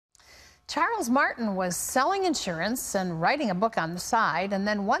Charles Martin was selling insurance and writing a book on the side, and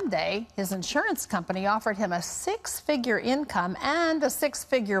then one day his insurance company offered him a six-figure income and a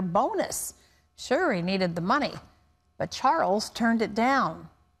six-figure bonus. Sure, he needed the money, but Charles turned it down,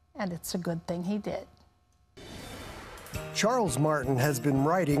 and it's a good thing he did. Charles Martin has been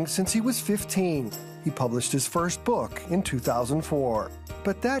writing since he was 15. He published his first book in 2004.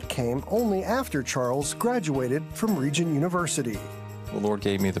 But that came only after Charles graduated from Regent University. The Lord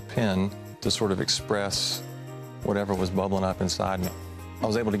gave me the pen to sort of express whatever was bubbling up inside me. I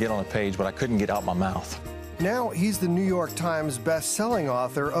was able to get on a page, but I couldn't get out my mouth. Now he's the New York Times best-selling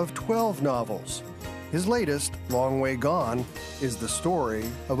author of 12 novels. His latest, Long Way Gone, is the story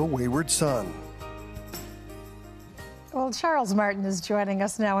of a wayward son. Well, Charles Martin is joining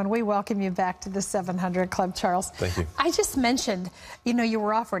us now, and we welcome you back to the 700 Club, Charles. Thank you. I just mentioned, you know, you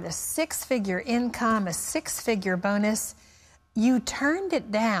were offered a six-figure income, a six-figure bonus. You turned it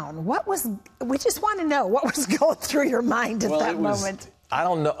down. We just want to know what was going through your mind at that moment. I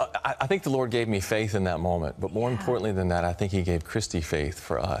don't know. I think the Lord gave me faith in that moment, but more importantly than that, I think He gave Christy faith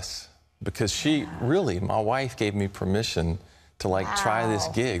for us. Because my wife gave me permission to try this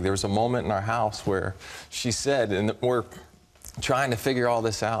gig. There was a moment in our house where she said, and we're trying to figure all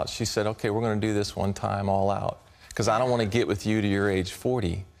this out, she said, okay, we're going to do this one time all out. Because I don't want to get with you to your age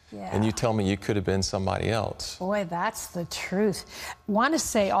 40. And you tell me you could have been somebody else. Boy, that's the truth. Want to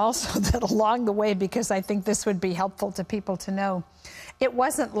say also that along the way, because I think this would be helpful to people to know, it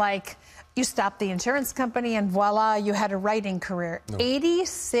wasn't like you stopped the insurance company and voila, you had a writing career. No.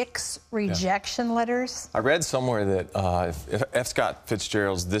 86 rejection letters. I read somewhere that F. Scott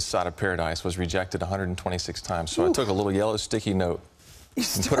Fitzgerald's This Side of Paradise was rejected 126 times. So I took a little yellow sticky note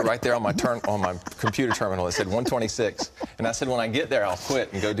and put it right there on my computer terminal. It said 126. And I said, when I get there, I'll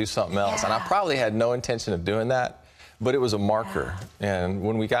quit and go do something else. And I probably had no intention of doing that, but it was a marker. And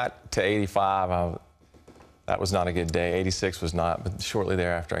when we got to 85, that was not a good day. 86 was not, but shortly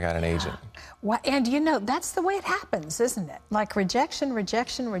thereafter, I got an agent. Well, and you know, that's the way it happens, isn't it? Like rejection,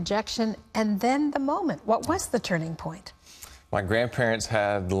 rejection, rejection, and then the moment. What was the turning point? My grandparents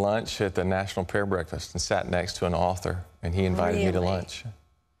had lunch at the National Prayer Breakfast and sat next to an author, and he invited me to lunch.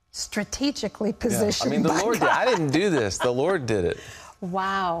 Strategically positioned. I mean, the Lord did. I didn't do this. The Lord did it.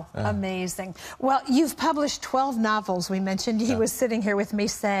 Wow, amazing. Well, you've published 12 novels. We mentioned he was sitting here with me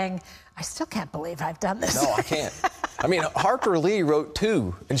saying, I still can't believe I've done this. No, I can't. I mean, Harper Lee wrote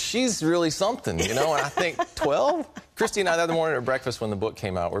 2, and she's really something, you know, and I think 12? Christy and I, the other morning at breakfast when the book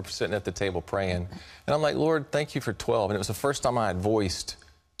came out, we're sitting at the table praying, and I'm like, Lord, thank you for 12. And it was the first time I had voiced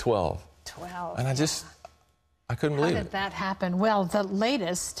 12. 12. And I couldn't believe it. How did that happen? Well, the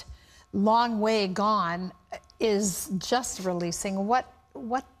latest, Long Way Gone, is just releasing. What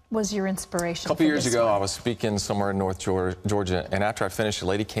was your inspiration? A couple years ago, I was speaking somewhere in North Georgia, and after I finished, a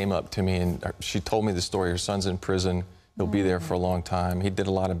lady came up to me, and she told me the story. Her son's in prison. He'll be there for a long time. He did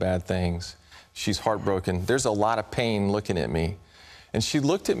a lot of bad things. She's heartbroken. There's a lot of pain looking at me. And she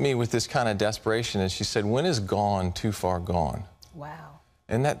looked at me with this kind of desperation, and she said, when is gone too far gone? Wow.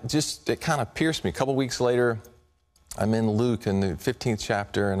 And it kind of pierced me. A couple weeks later, I'm in Luke in the 15th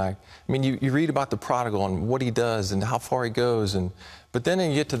chapter, and I mean, you read about the prodigal and what he does and how far he goes, but then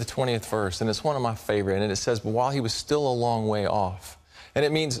you get to the 20th verse, and it's one of my favorite, and it says, but while he was still a long way off. And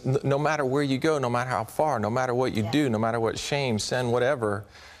it means no matter where you go, no matter how far, no matter what you do, no matter what shame, sin, whatever,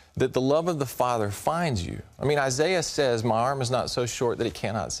 that the love of the Father finds you. I mean, Isaiah says, my arm is not so short that it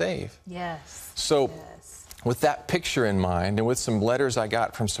cannot save. Yes. So with that picture in mind, and with some letters I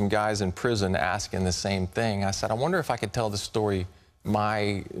got from some guys in prison asking the same thing, I said, I wonder if I could tell the story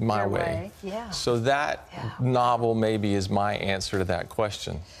my way. So that novel maybe is my answer to that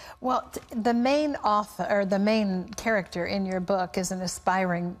question. Well, the main author, or the main character in your book is an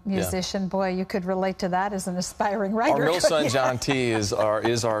aspiring musician. Boy, you could relate to that as an aspiring writer. Our middle son, John T., is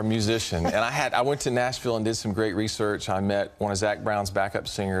our musician. And I went to Nashville and did some great research. I met one of Zach Brown's backup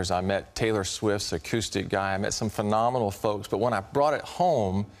singers. I met Taylor Swift's acoustic guy. I met some phenomenal folks. But when I brought it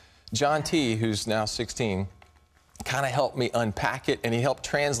home, John T., who's now 16, kind of helped me unpack it, and he helped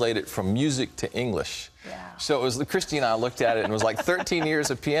translate it from music to English. So it was, Christy and I looked at it, and it was like 13 years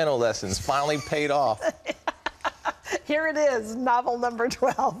of piano lessons finally paid off. Here it is, novel number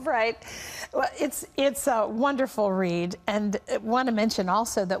 12, right? Well, it's a wonderful read, and I want to mention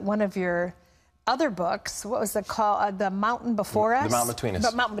also that one of your other books, what was it called? The Mountain Before Us? The Mountain Between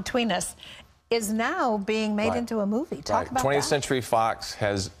Us. The Mountain Between Us is now being made into a movie. Talk about 20th that. Century Fox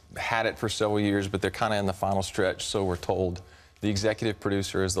has had it for several years, but they're kind of in the final stretch, so we're told. The executive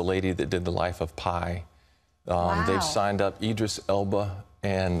producer is the lady that did The Life of Pi. They've signed up Idris Elba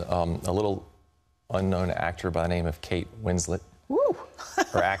and a little unknown actor by the name of Kate Winslet,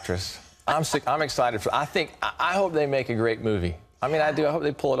 or actress. I'm excited for. I hope they make a great movie. I mean, I do. I hope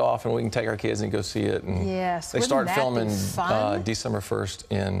they pull it off and we can take our kids and go see it. And yes. They start filming December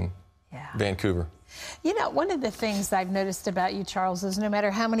 1st in Vancouver. You know, one of the things I've noticed about you, Charles, is no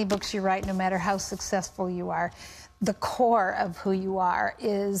matter how many books you write, no matter how successful you are, the core of who you are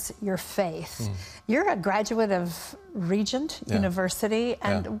is your faith. You're a graduate of Regent University,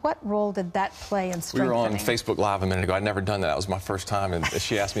 and what role did that play in strengthening? We were on Facebook Live a minute ago. I'd never done that. That was my first time, and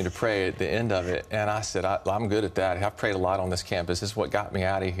she asked me to pray at the end of it, and I said, I'm good at that. I've prayed a lot on this campus. This is what got me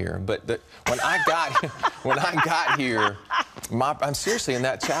out of here. But when I got here, I'm seriously in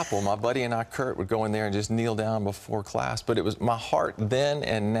that chapel. My buddy and I, Kurt, would go in there and just kneel down before class. But it was my heart then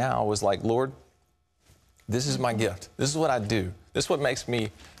and now was like, Lord, this is my gift. This is what I do. This is what makes me,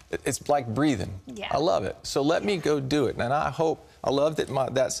 it's like breathing. Yeah. I love it. So let me go do it. And I love that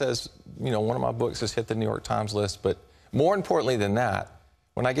that says, you know, one of my books has hit the New York Times list. But more importantly than that,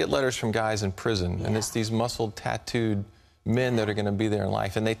 when I get letters from guys in prison, and it's these muscled, tattooed men that are going to be there in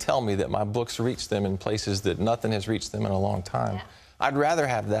life, and they tell me that my books reach them in places that nothing has reached them in a long time. I'd rather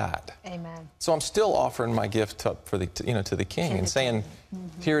have that. Amen. So I'm still offering my gift up for the, to the King and saying,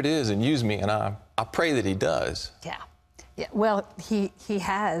 here it is, and use me. And I pray that he does. Yeah. Well, he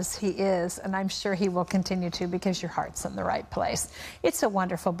is, and I'm sure he will continue to, because your heart's in the right place. It's a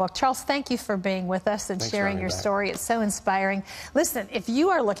wonderful book. Charles, thank you for being with us and sharing your story. It's so inspiring. Listen, if you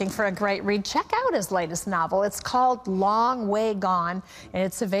are looking for a great read, check out his latest novel. It's called Long Way Gone, and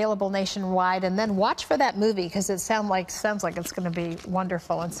it's available nationwide. And then watch for that movie, because it sounds like it's going to be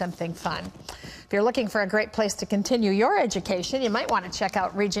wonderful and something fun. If you're looking for a great place to continue your education, you might want to check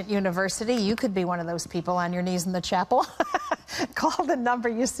out Regent University. You could be one of those people on your knees in the chapel. Call the number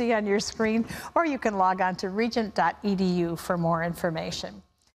you see on your screen, or you can log on to regent.edu for more information.